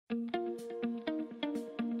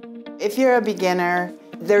If you're a beginner,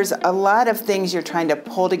 there's a lot of things you're trying to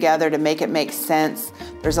pull together to make it make sense.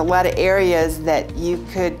 There's a lot of areas that you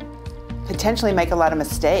could potentially make a lot of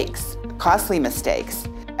mistakes, costly mistakes.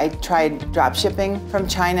 I tried drop shipping from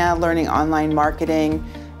China, learning online marketing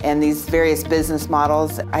and these various business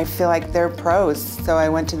models. I feel like they're pros, so I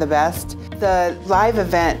went to the best. The live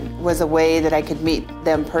event was a way that I could meet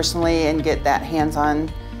them personally and get that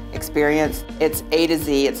hands-on experience. It's A to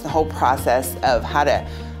Z, it's the whole process of how to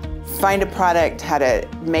find a product, how to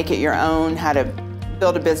make it your own, how to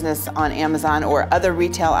build a business on Amazon or other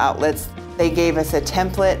retail outlets. They gave us a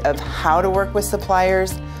template of how to work with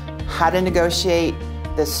suppliers, how to negotiate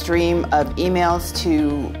the stream of emails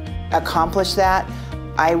to accomplish that.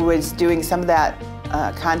 I was doing some of that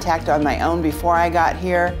contact on my own before I got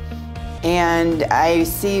here, and I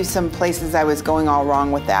see some places I was going all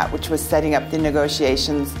wrong with that, which was setting up the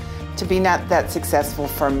negotiations to be not that successful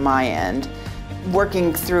from my end.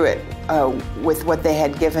 Working through it with what they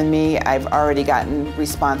had given me, I've already gotten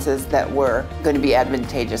responses that were going to be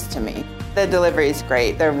advantageous to me. The delivery is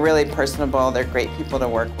great. They're really personable. They're great people to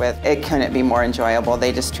work with. It couldn't be more enjoyable.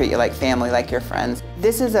 They just treat you like family, like your friends.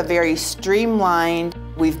 This is a very streamlined,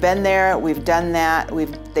 we've been there, we've done that,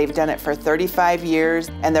 they've done it for 35 years,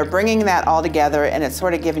 and they're bringing that all together, and it's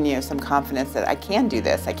sort of giving you some confidence that I can do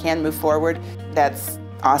this, I can move forward. That's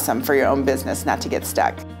awesome for your own business, not to get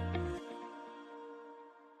stuck.